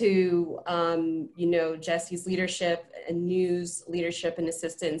and to Jesse's leadership and News leadership and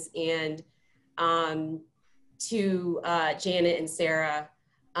assistance, and to Janet and Sarah.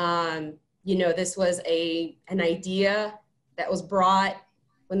 This was an idea that was brought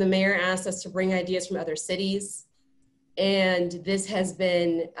when the mayor asked us to bring ideas from other cities. And this has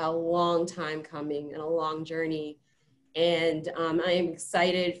been a long time coming and a long journey. And I am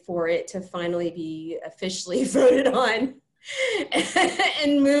excited for it to finally be officially voted on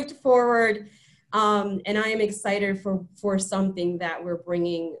and moved forward. And I am excited for something that we're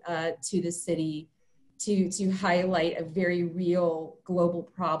bringing to the city to highlight a very real global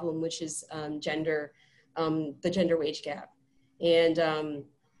problem, which is the gender wage gap. And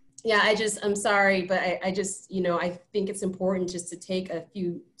I'm sorry, but I just, I think it's important just to take a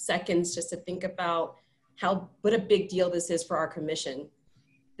few seconds just to think about what a big deal this is for our commission.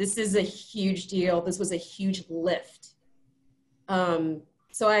 This is a huge deal. This was a huge lift.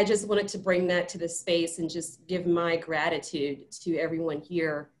 So I just wanted to bring that to the space and just give my gratitude to everyone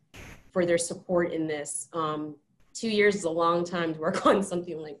here for their support in this. 2 years is a long time to work on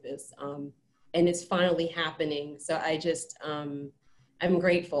something like this. And it's finally happening. So I just, I'm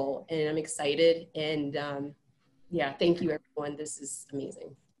grateful and I'm excited. And thank you everyone. This is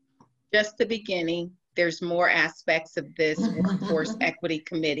amazing. Just the beginning. There's more aspects of this Workforce Equity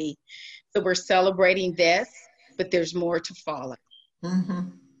Committee. So we're celebrating this, but there's more to follow.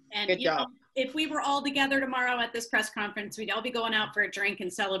 And good job. If we were all together tomorrow at this press conference, we'd all be going out for a drink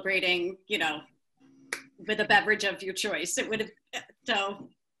and celebrating, with a beverage of your choice. It would have, so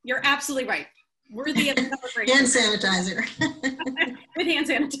you're absolutely right. Worthy of celebration. Hand sanitizer. With hand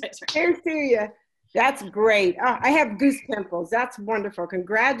sanitizer. Here's to you. That's great. Oh, I have goose pimples. That's wonderful.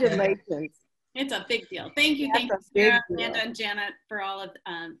 Congratulations. It's a big deal. Thank you, Sarah, Amanda, and Janet for all of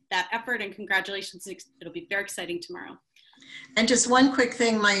that effort, and congratulations. It'll be very exciting tomorrow. And just one quick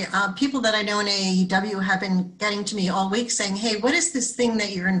thing, my people that I know in AAUW have been getting to me all week saying, hey, what is this thing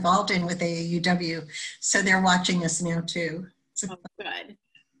that you're involved in with AAUW? So they're watching us now too. So. Oh, good.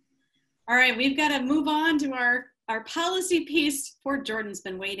 All right, we've got to move on to our policy piece. Poor Jordan's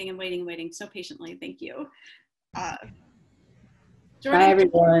been waiting and waiting and waiting so patiently. Thank you. Jordan, hi,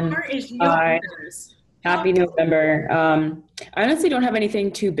 everyone. Is yours. Happy November. I honestly don't have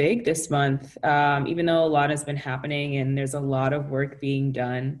anything too big this month, even though a lot has been happening and there's a lot of work being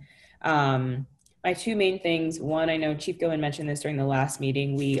done. My 2 main things, one, I know Chief Gilman mentioned this during the last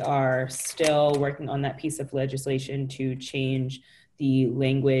meeting, we are still working on that piece of legislation to change the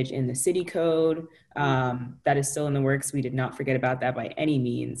language in the city code. That is still in the works. We did not forget about that by any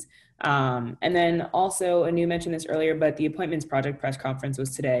means. And then also, Anu mentioned this earlier, but the Appointments Project press conference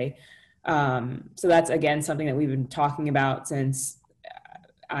was today. So that's, again, something that we've been talking about since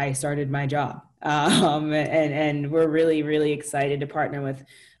I started my job. And we're really, really excited to partner with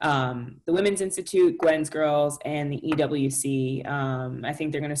the Women's Institute, Gwen's Girls, and the EWC. I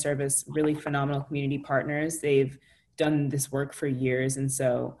think they're going to serve as really phenomenal community partners. They've done this work for years. And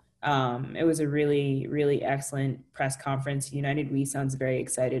so it was a really, really excellent press conference. United We sounds very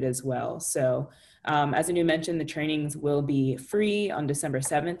excited as well. So as Anu mentioned, the trainings will be free on December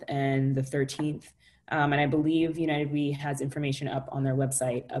 7th and the 13th. And I believe United We has information up on their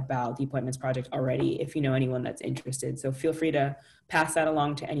website about the Appointments Project already, if you know anyone that's interested. So feel free to pass that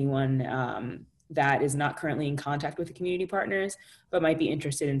along to anyone that is not currently in contact with the community partners, but might be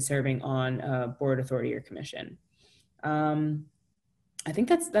interested in serving on a board, authority, or commission. I think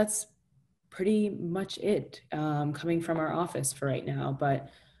that's pretty much it coming from our office for right now. But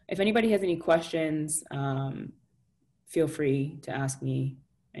if anybody has any questions, feel free to ask me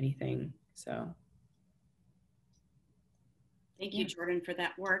anything. So. Thank you, Jordan, for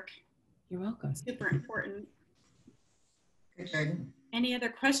that work. You're welcome. Super important. Good, Jordan. Any other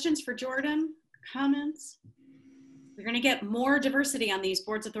questions for Jordan? Comments? We're going to get more diversity on these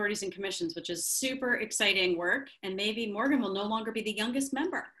boards, authorities, and commissions, which is super exciting work. And maybe Morgan will no longer be the youngest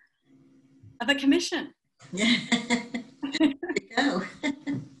member of a commission. Yeah. There you go.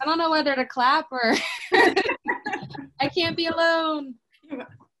 I don't know whether to clap or I can't be alone.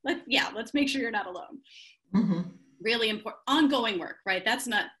 Let's make sure you're not alone. Mm-hmm. Really important, ongoing work, right? That's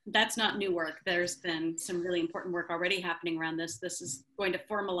not new work. There's been some really important work already happening around this. This is going to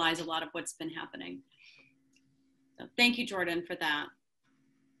formalize a lot of what's been happening. So thank you, Jordan, for that.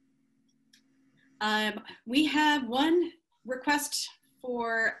 We have one request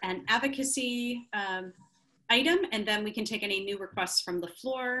for an advocacy item, and then we can take any new requests from the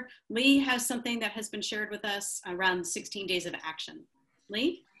floor. Lee has something that has been shared with us around 16 days of action.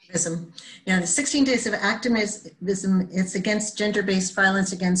 Lee? Yeah, the 16 days of activism, it's against gender-based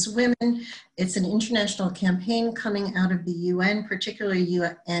violence against women. It's an international campaign coming out of the UN, particularly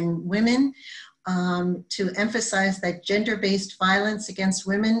UN Women, to emphasize that gender-based violence against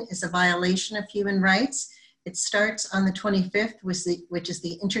women is a violation of human rights. It starts on the 25th, which is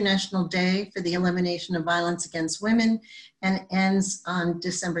the International Day for the Elimination of Violence Against Women, and ends on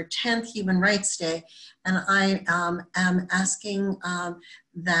December 10th, Human Rights Day. And I am asking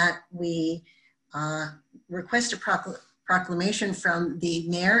that we request a proclamation from the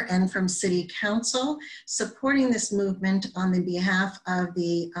mayor and from city council supporting this movement on the behalf of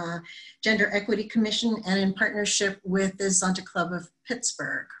the Gender Equity Commission and in partnership with the Zonta Club of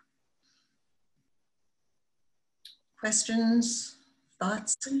Pittsburgh. Questions,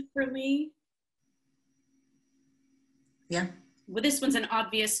 thoughts? For Lee? Yeah. Well, this one's an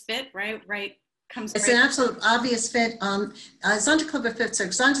obvious fit, right? It's an absolute obvious fit. Zonta Club of Pittsburgh,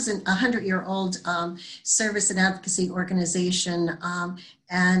 Zonta is a 100-year-old service and advocacy organization,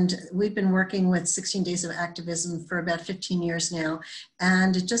 and we've been working with 16 Days of Activism for about 15 years now,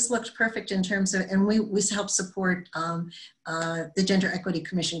 and it just looked perfect in terms of, and we help support the Gender Equity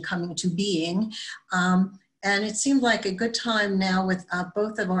Commission coming to being. And it seemed like a good time now with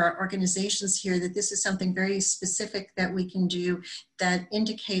both of our organizations here that this is something very specific that we can do that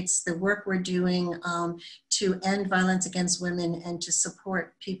indicates the work we're doing to end violence against women and to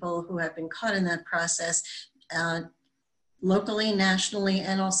support people who have been caught in that process locally, nationally,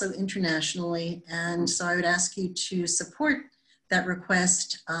 and also internationally. And so I would ask you to support that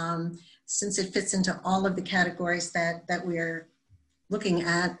request since it fits into all of the categories that we're looking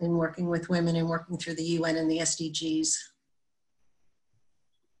at and working with women and working through the UN and the SDGs.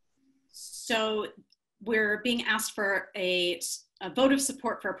 So we're being asked for a vote of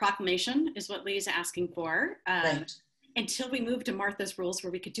support for a proclamation is what Lee is asking for. Right. Until we move to Martha's rules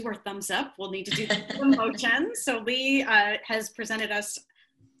where we could do our thumbs up, we'll need to do the motion. So Lee has presented us. Do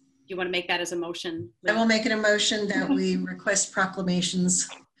you want to make that as a motion, Lee? I will make it a motion that we request proclamations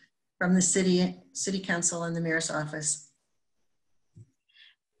from the city council and the mayor's office.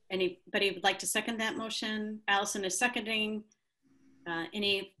 Anybody would like to second that motion? Allison is seconding.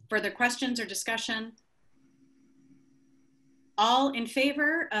 Any further questions or discussion? All in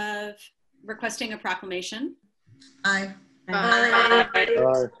favor of requesting a proclamation? Aye. Aye.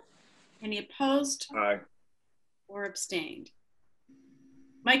 Aye. Any opposed? Aye. Or abstained?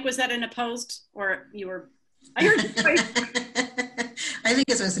 Mike, was that an opposed or you were? I heard your voice. I think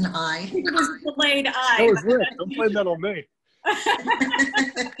it was an aye. I think it was a delayed aye. That was Rick. Don't blame that on me.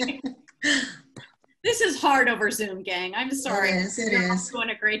 This is hard over Zoom, gang. I'm sorry. It is. You're all doing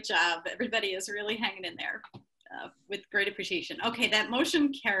a great job. Everybody is really hanging in there with great appreciation. Okay, that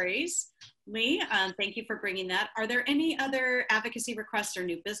motion carries. Lee, thank you for bringing that. Are there any other advocacy requests or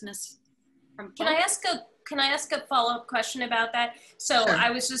new business from folks? Can I ask a follow-up question about that? So Sure.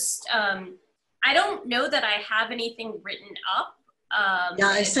 I was just, I don't know that I have anything written up. Yeah,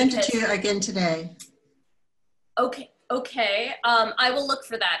 I sent it to you again today. Okay, I will look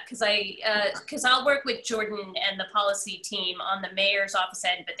for that because I'll work with Jordan and the policy team on the mayor's office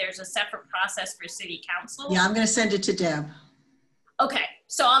end, but there's a separate process for city council. Yeah, I'm going to send it to Deb. Okay,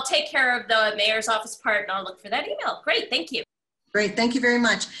 so I'll take care of the mayor's office part and I'll look for that email. Great, thank you. Great, thank you very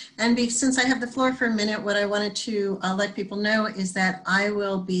much. And since I have the floor for a minute, what I wanted to let people know is that I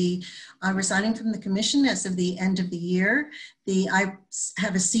will be resigning from the commission as of the end of the year. I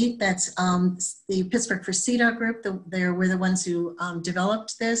have a seat that's the Pittsburgh for CEDAW group. We're the ones who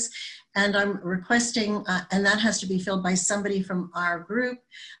developed this. And I'm requesting, and that has to be filled by somebody from our group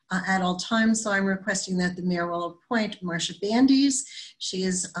at all times. So I'm requesting that the mayor will appoint Marcia Bandies. She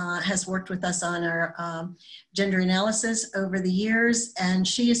has worked with us on our gender analysis over the years, and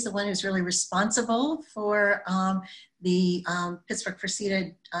she is the one who's really responsible for the Pittsburgh for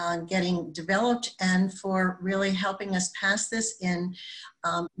CETA getting developed and for really helping us pass this in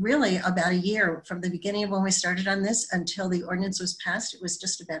really about a year. From the beginning of when we started on this until the ordinance was passed, it was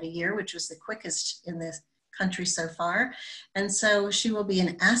just about a year, which was the quickest in the country so far. And so she will be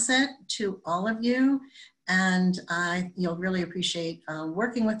an asset to all of you. And you'll really appreciate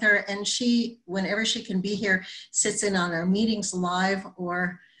working with her. And she, whenever she can be here, sits in on our meetings live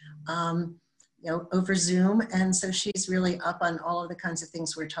or over Zoom. And so she's really up on all of the kinds of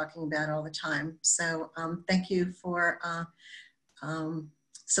things we're talking about all the time. So thank you for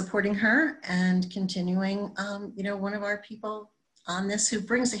supporting her and continuing, one of our people on this who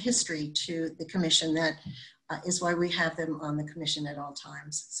brings a history to the commission. That is why we have them on the commission at all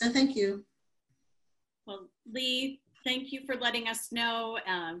times. So thank you. Well, Lee, thank you for letting us know.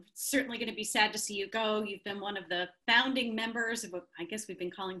 Certainly going to be sad to see you go. You've been one of the founding members of what I guess we've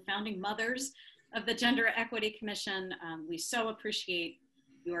been calling founding mothers of the Gender Equity Commission. We so appreciate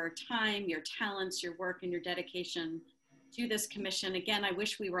your time, your talents, your work, and your dedication to this commission. Again, I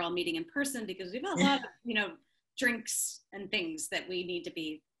wish we were all meeting in person because we've got a lot of, drinks and things that we need to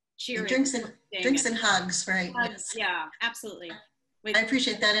be cheering. Drinks and hugs, right? Hugs, yes. Yeah, absolutely. I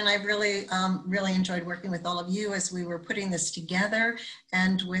appreciate that, and I've really, really enjoyed working with all of you as we were putting this together,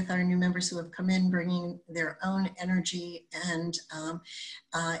 and with our new members who have come in, bringing their own energy and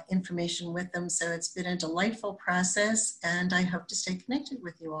information with them. So it's been a delightful process, and I hope to stay connected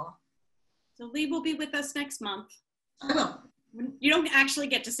with you all. So Lee will be with us next month. I will. You don't actually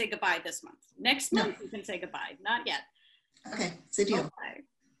get to say goodbye this month. Next month you can say goodbye, not yet. Okay, it's a deal. Okay.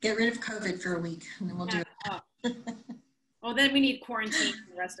 Get rid of COVID for a week, and then we'll do it. Well, then we need quarantine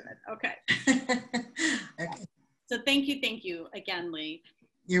and the rest of it. Okay. Okay. So thank you again, Lee.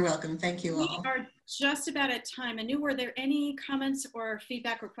 You're welcome. Thank you all. We are just about at time. Anu, were there any comments or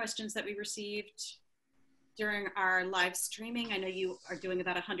feedback or questions that we received during our live streaming? I know you are doing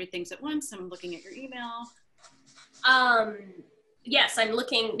about 100 things at once. I'm looking at your email. Yes, I'm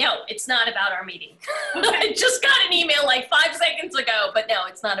looking. No, it's not about our meeting. I just got an email like 5 seconds ago, but no,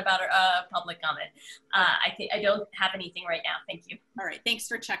 it's not about our public comment. I don't have anything right now. Thank you. All right, thanks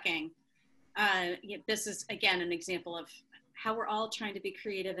for checking. This is again an example of how we're all trying to be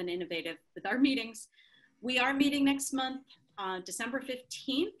creative and innovative with our meetings. We are meeting next month, December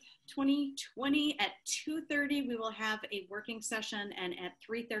 15th, 2020 at 2:30. We will have a working session, and at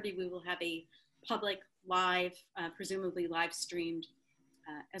 3:30 we will have a public live, presumably live streamed,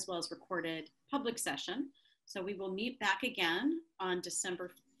 as well as recorded public session. So we will meet back again on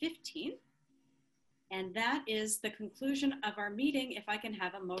December 15th. And that is the conclusion of our meeting. If I can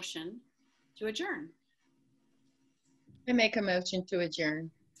have a motion to adjourn. I make a motion to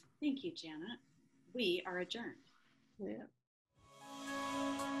adjourn. Thank you, Janet. We are adjourned. Yeah.